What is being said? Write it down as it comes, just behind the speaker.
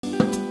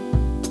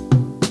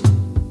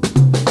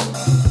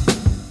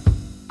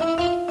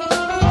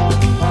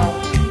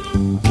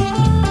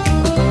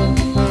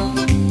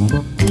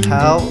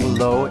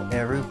Hello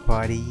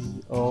everybody.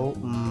 Oh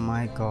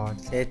my god.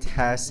 It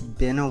has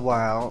been a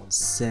while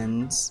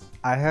since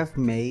I have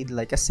made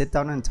like a sit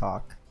down and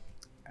talk.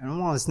 And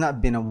well, it's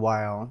not been a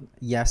while.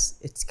 Yes,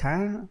 it's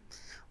kind of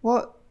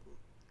well,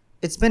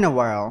 it's been a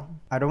while.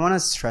 I don't want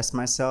to stress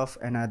myself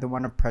and I don't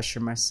want to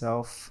pressure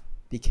myself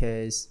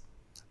because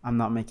I'm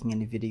not making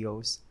any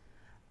videos.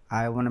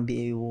 I want to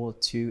be able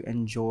to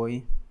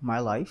enjoy my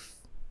life,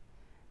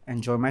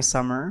 enjoy my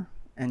summer,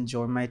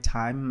 enjoy my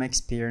time, my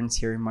experience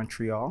here in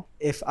Montreal.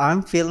 If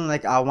I'm feeling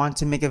like I want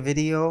to make a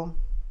video,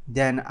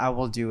 then I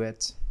will do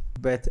it.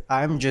 But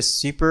I'm just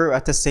super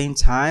at the same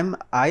time.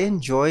 I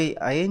enjoy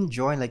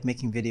like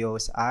making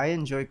videos. I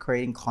enjoy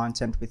creating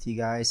content with you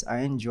guys. I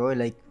enjoy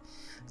like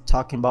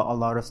talking about a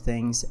lot of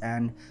things,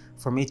 and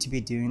for me to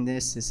be doing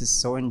this is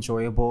so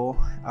enjoyable.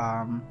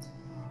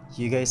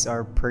 You guys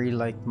are pretty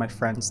like my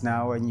friends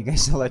now, and you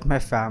guys are like my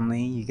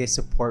family. You guys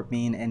support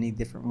me in any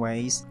different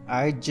ways.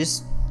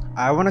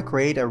 I want to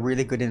create a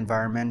really good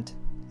environment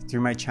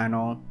through my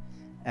channel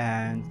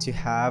and to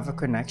have a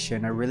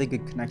really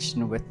good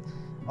connection with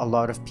a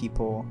lot of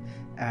people.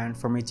 And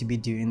for me to be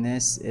doing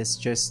this is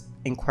just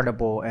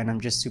incredible, and I'm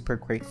just super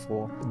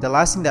grateful. The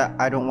last thing that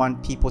I don't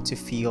want people to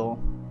feel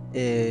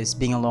is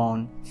being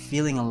alone,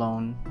 feeling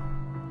alone.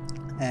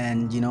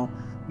 And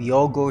we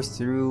all go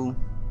through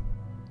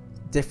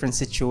different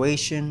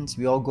situations,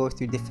 we all go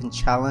through different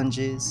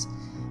challenges,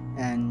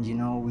 and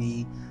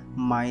we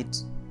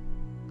might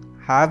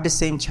have the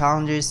same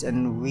challenges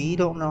and we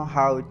don't know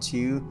how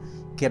to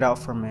get out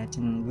from it,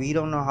 and we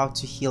don't know how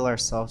to heal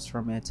ourselves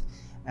from it.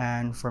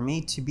 And for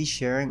me to be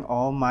sharing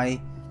all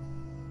my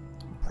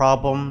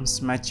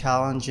problems, my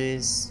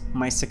challenges,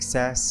 my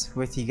success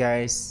with you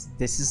guys,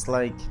 this is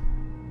like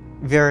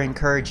very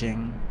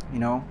encouraging.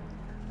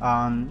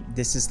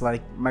 This is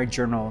like my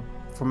journal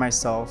for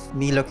myself.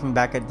 Me looking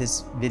back at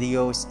these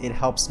videos, it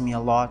helps me a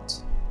lot.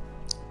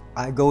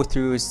 I go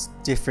through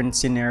different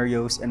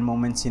scenarios and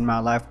moments in my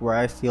life where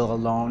I feel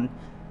alone,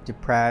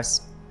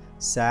 depressed,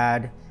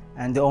 sad,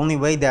 and the only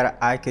way that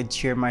I could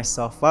cheer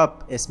myself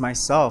up is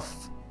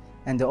myself.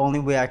 And the only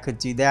way I could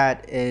do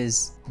that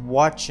is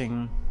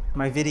watching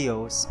my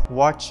videos,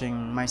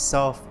 watching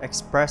myself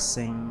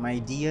expressing my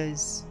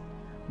ideas,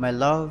 my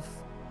love.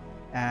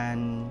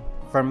 And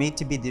for me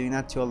to be doing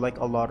that to like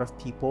a lot of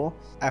people,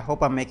 I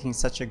hope I'm making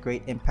such a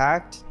great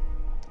impact.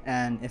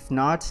 And if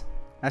not,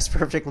 that's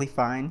perfectly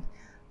fine.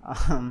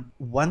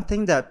 One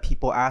thing that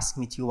people asked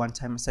me to one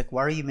time is like,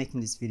 why are you making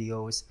these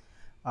videos?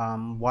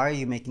 Why are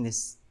you making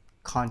this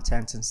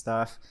content and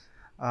stuff?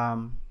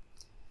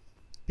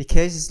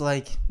 Because it's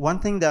like one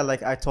thing that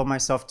like I told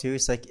myself too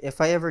is like,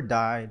 if I ever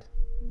die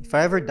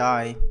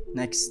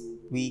next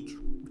week,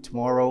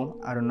 tomorrow,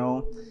 I don't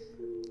know,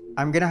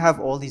 I'm gonna have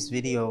all these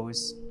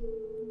videos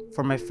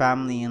for my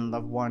family and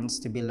loved ones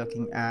to be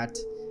looking at.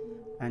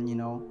 And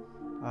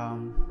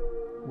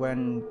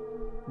when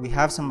we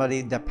have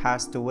somebody that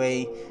passed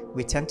away,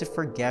 we tend to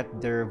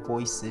forget their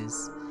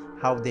voices,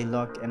 how they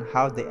look and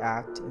how they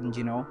act. And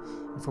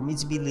for me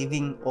to be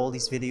leaving all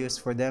these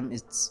videos for them,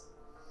 it's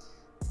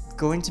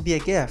going to be a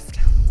gift,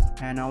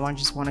 and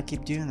just want to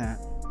keep doing that.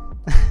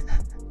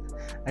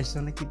 I just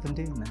want to keep on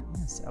doing that.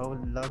 Yes, I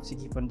would love to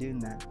keep on doing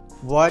that.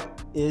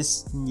 What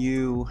is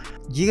new?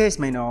 You guys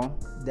may know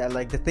that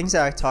like the things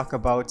that I talk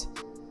about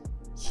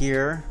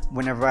here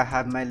whenever I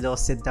have my little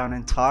sit down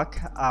and talk,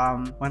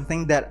 one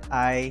thing that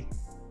I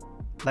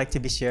like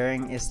to be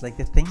sharing is like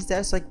the things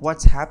that's like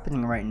what's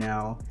happening right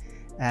now,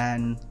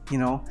 and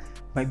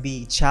might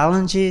be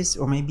challenges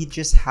or maybe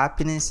just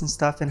happiness and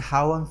stuff, and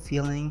how I'm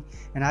feeling.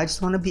 And I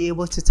just want to be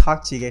able to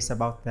talk to you guys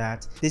about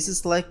that. This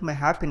is like my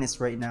happiness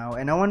right now,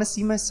 and I want to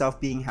see myself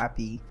being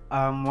happy.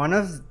 One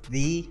of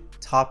the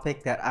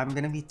topic that I'm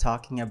gonna be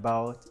talking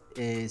about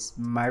is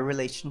my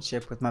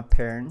relationship with my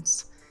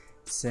parents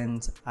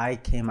since I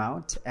came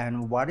out,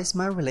 and what is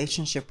my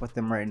relationship with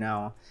them right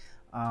now.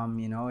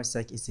 It's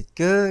like, is it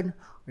good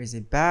or is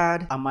it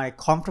bad? Am I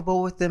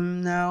comfortable with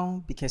them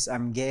now because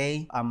I'm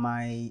gay? Am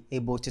I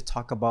able to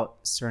talk about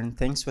certain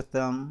things with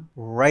them?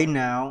 Right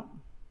now,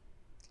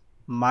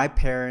 my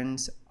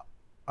parents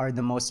are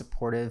the most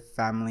supportive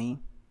family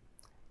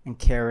and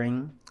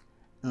caring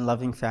and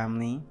loving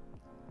family.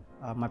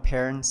 My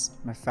parents,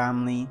 my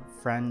family,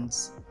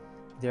 friends,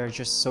 they're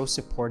just so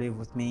supportive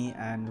with me,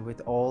 and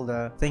with all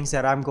the things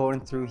that I'm going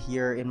through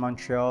here in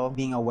Montreal,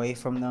 being away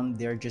from them,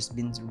 they're just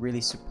been really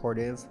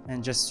supportive,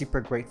 and just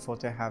super grateful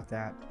to have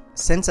that.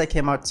 Since I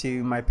came out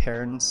to my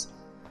parents,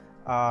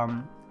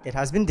 it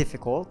has been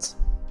difficult.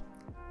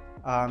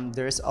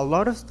 There's a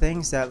lot of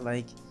things that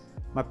like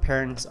my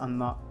parents are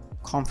not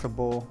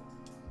comfortable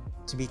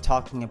to be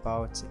talking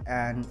about,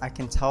 and I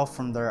can tell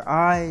from their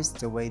eyes,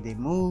 the way they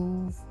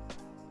move,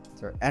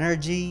 their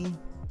energy.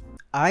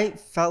 I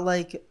felt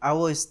like I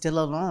was still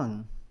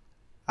alone.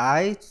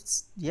 I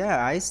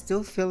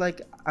still feel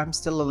like I'm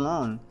still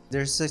alone.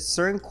 There's a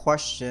certain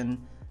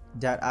question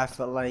that I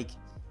felt like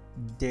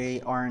they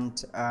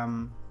aren't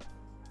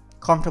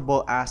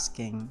comfortable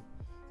asking.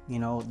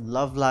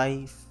 Love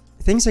life.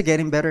 Things are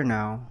getting better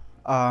now.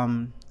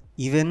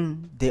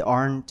 Even they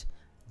aren't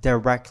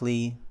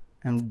directly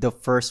am the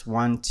first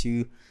one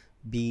to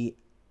be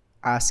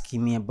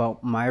asking me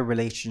about my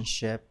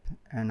relationship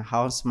and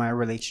how's my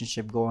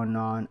relationship going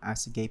on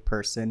as a gay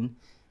person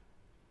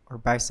or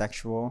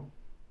bisexual or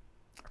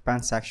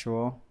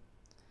pansexual.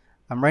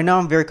 Right now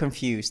I'm very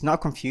confused.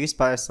 Not confused,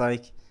 but it's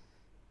like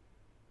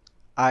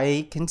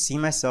I can see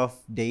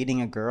myself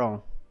dating a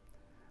girl.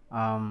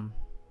 Um,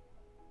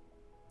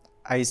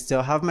 I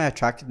still have my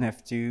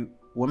attractiveness to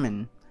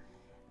women,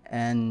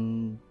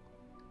 and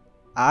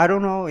I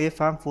don't know if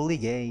I'm fully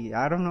gay.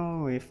 I don't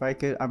know if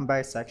I'm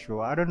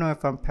bisexual. I don't know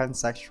if I'm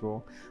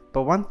pansexual.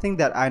 But one thing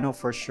that I know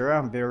for sure,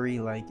 I'm very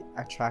like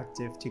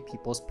attractive to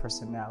people's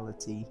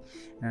personality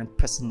and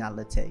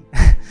personality.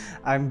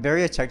 I'm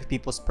very attracted to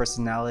people's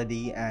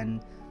personality,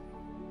 and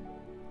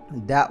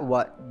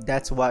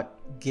that's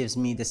what gives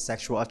me the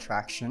sexual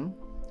attraction,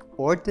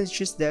 or that's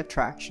just the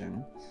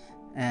attraction.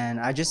 And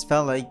I just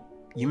felt like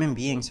human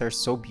beings are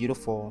so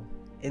beautiful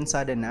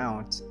inside and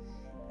out,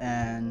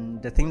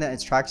 and the thing that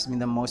attracts me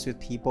the most with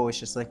people is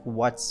just like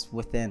what's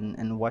within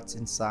and what's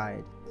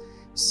inside.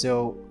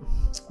 So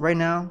right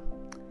now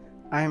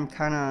I'm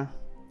I'm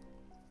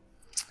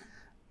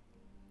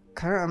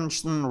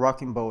just in a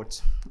rocking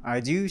boat. I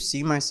do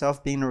see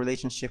myself being in a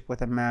relationship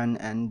with a man,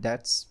 and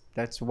that's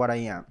what I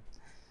am.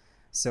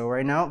 So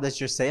right now, let's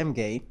just say I'm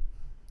gay,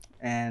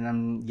 and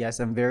I'm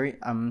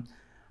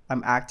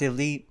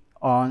actively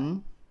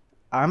on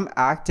I'm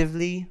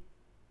actively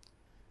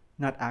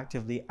not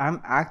actively I'm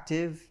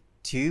active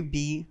to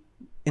be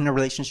in a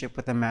relationship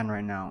with a man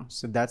right now.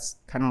 So that's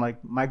kind of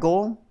like my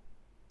goal,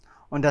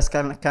 and that's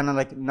kind of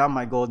like not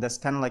my goal, that's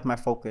kind of like my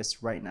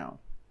focus right now.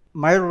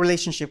 My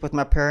relationship with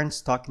my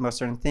parents, talking about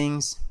certain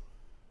things,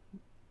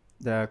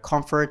 the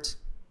comfort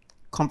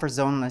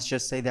zone, let's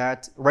just say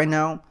that right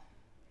now,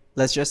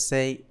 let's just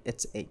say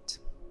it's 8.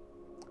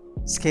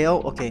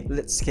 Scale, okay,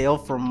 let's scale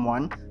from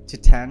 1 to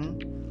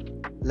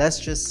 10. Let's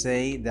just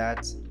say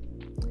that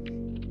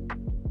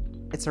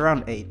it's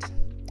around 8.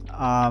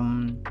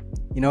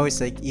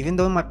 It's like, even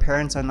though my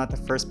parents are not the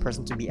first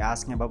person to be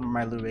asking about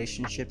my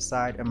relationship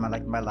side and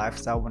my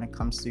lifestyle when it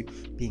comes to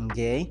being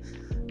gay,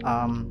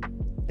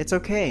 it's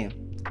okay.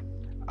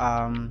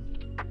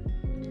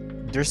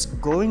 There's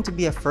going to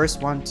be a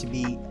first one to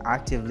be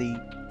actively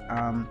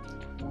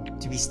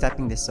to be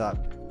stepping this up,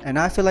 and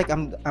I feel like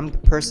I'm the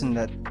person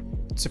that's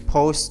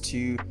supposed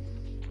to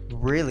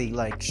really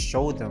like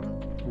show them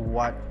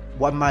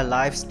what my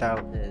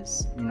lifestyle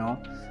is,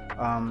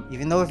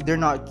 even though if they're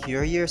not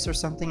curious or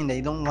something and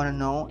they don't want to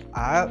know,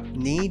 I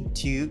need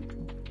to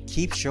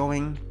keep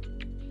showing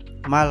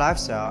my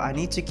lifestyle. I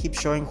need to keep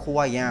showing who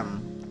I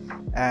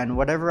am, and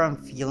whatever I'm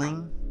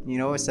feeling,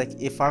 it's like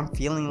if I'm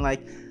feeling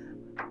like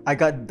I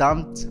got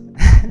dumped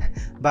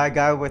by a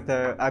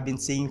guy I've been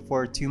seeing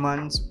for 2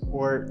 months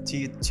or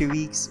 2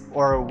 weeks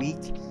or a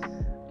week,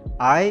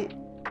 I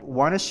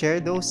want to share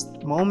those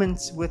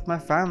moments with my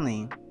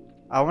family.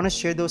 I want to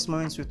share those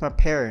moments with my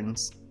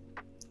parents.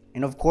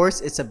 And of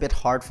course, it's a bit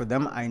hard for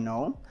them, I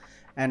know.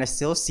 And I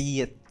still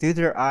see it through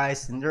their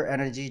eyes and their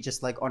energy,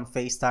 just like on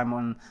FaceTime,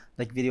 on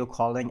like video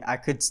calling. I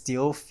could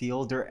still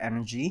feel their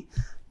energy.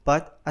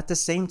 But at the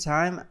same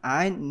time,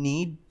 I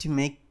need to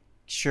make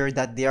sure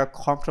that they are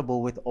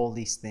comfortable with all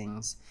these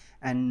things,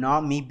 and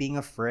not me being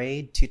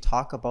afraid to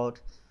talk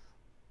about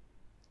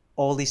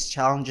all these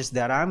challenges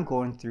that I'm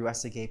going through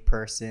as a gay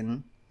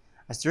person,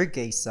 as their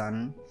gay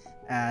son.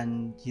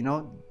 And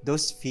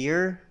those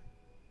fears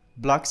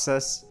blocks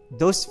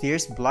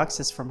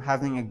us from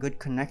having a good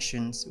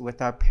connections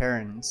with our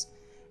parents,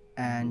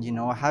 and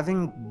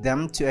having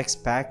them to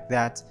expect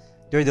that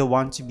they're the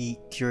one to be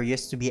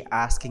curious, to be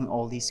asking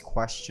all these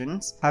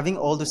questions, having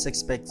all those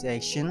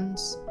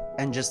expectations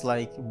and just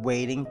like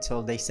waiting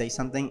till they say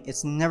something,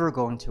 it's never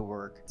going to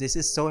work. This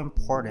is so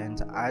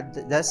important.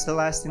 That's the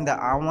last thing that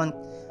I want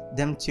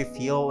them to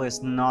feel,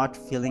 is not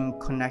feeling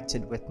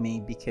connected with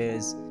me,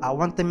 because I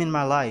want them in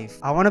my life.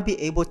 I want to be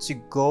able to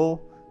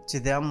go to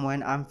them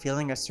when I'm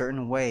feeling a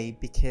certain way,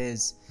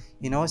 because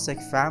it's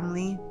like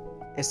family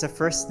is the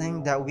first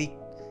thing that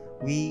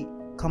we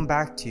come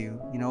back to.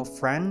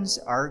 Friends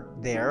are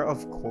there,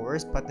 of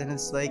course, but then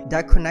it's like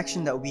that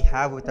connection that we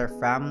have with our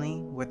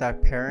family, with our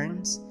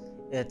parents,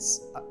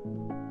 it's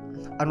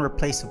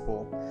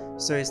unreplaceable.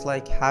 So it's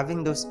like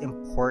having those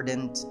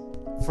important,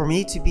 for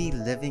me to be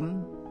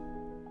living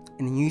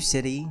in a new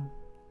city,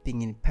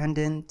 being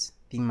independent,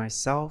 being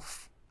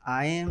myself.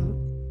 I am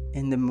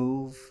in the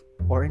move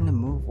or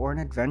an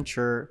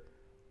adventure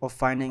of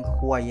finding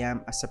who I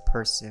am as a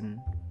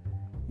person.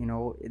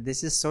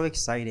 This is so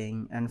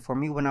exciting. And for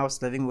me, when I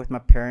was living with my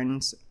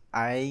parents,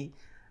 I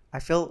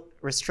felt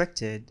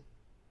restricted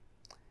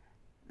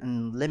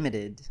and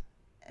limited,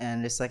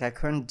 and it's like I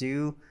couldn't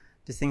do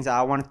the things that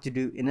I wanted to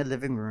do in the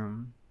living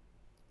room,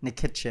 in the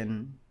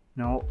kitchen.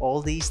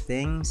 All these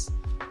things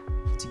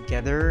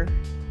together,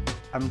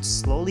 I'm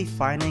slowly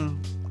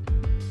finding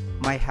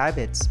my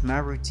habits, my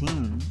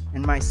routine,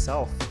 and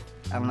myself,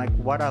 and like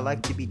what I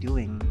like to be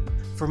doing.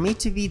 For me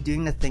to be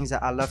doing the things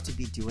that I love to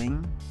be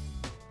doing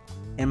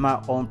in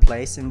my own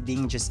place and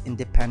being just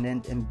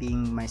independent and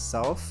being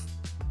myself,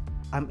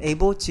 I'm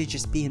able to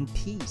just be in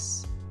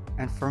peace.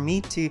 And for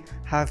me to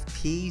have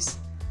peace,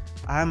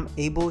 I'm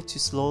able to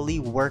slowly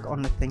work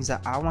on the things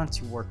that I want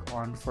to work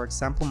on. For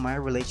example, my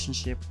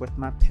relationship with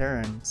my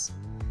parents.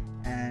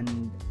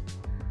 And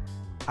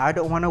I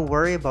don't want to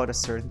worry about a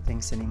certain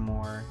things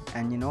anymore.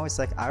 And it's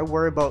like I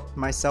worry about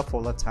myself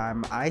all the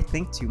time. I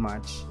think too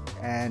much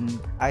and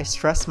I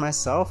stress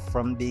myself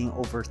from being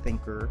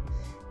overthinker,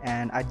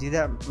 and I do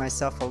that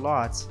myself a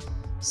lot.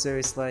 So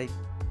it's like,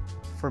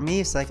 for me,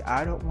 it's like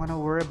I don't want to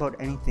worry about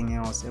anything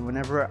else. And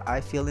whenever I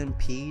feel in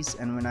peace,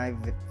 and when I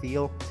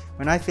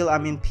feel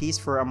I'm in peace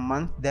for a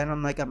month, then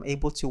I'm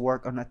able to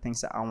work on the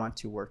things that I want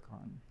to work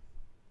on.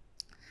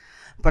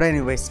 But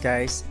anyways,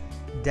 guys,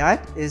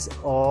 that is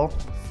all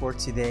for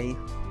today.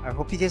 I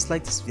hope you guys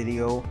like this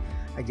video.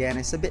 Again,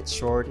 it's a bit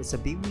short. It's a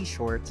wee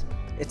short.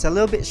 It's a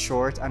little bit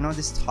short. I know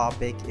this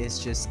topic is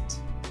just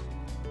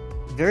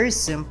very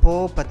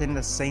simple, but in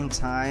the same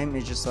time,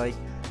 it's just like,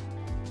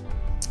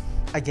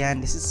 again,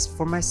 this is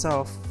for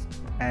myself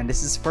and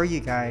this is for you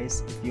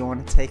guys. If you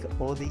want to take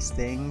all these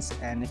things,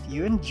 and if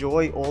you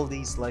enjoy all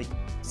these, like,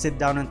 sit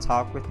down and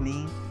talk with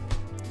me,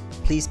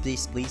 please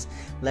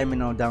let me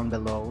know down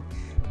below.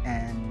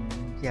 And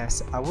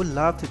yes, I would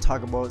love to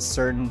talk about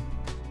certain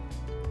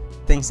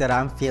things that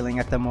I'm feeling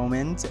at the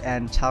moment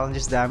and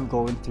challenges that I'm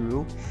going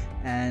through.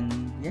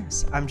 And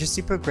yes, I'm just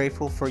super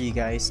grateful for you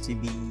guys to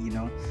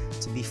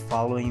be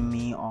following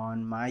me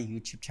on my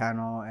YouTube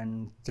channel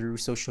and through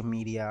social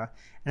media.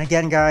 And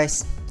again,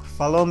 guys,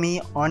 follow me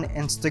on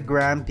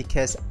Instagram,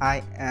 because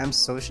I am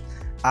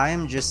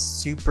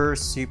just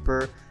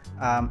super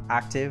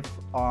active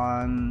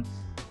on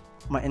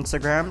my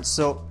Instagram.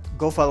 So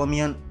go follow me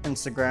on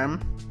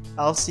Instagram.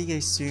 I'll see you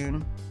guys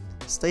soon.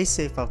 Stay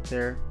safe out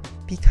there.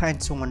 Be kind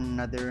to one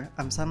another.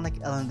 I'm sounding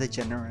like Ellen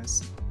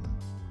DeGeneres.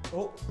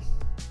 Oh.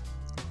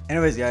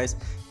 Anyways, guys,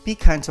 be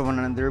kind to one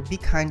another. Be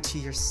kind to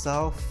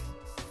yourself.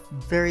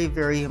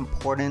 Very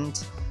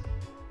important.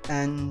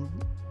 And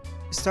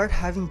start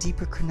having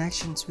deeper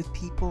connections with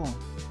people.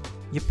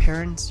 Your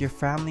parents, your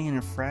family, and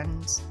your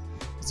friends.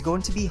 It's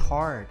going to be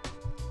hard.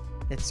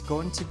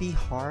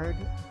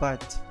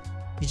 But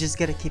you just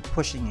gotta keep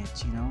pushing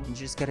it, You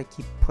just gotta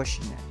keep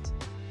pushing it.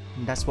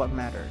 And that's what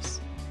matters.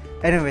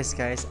 Anyways,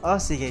 guys, I'll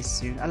see you guys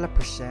soon. À la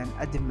prochaine.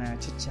 À demain.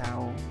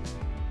 Ciao.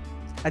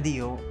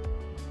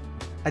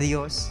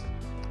 Adios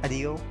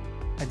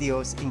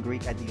in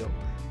Greek, adios,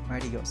 or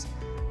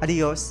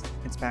adios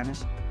in Spanish.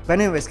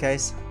 But anyways,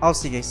 guys, I'll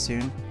see you guys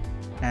soon.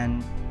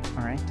 And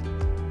alright,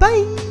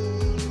 bye.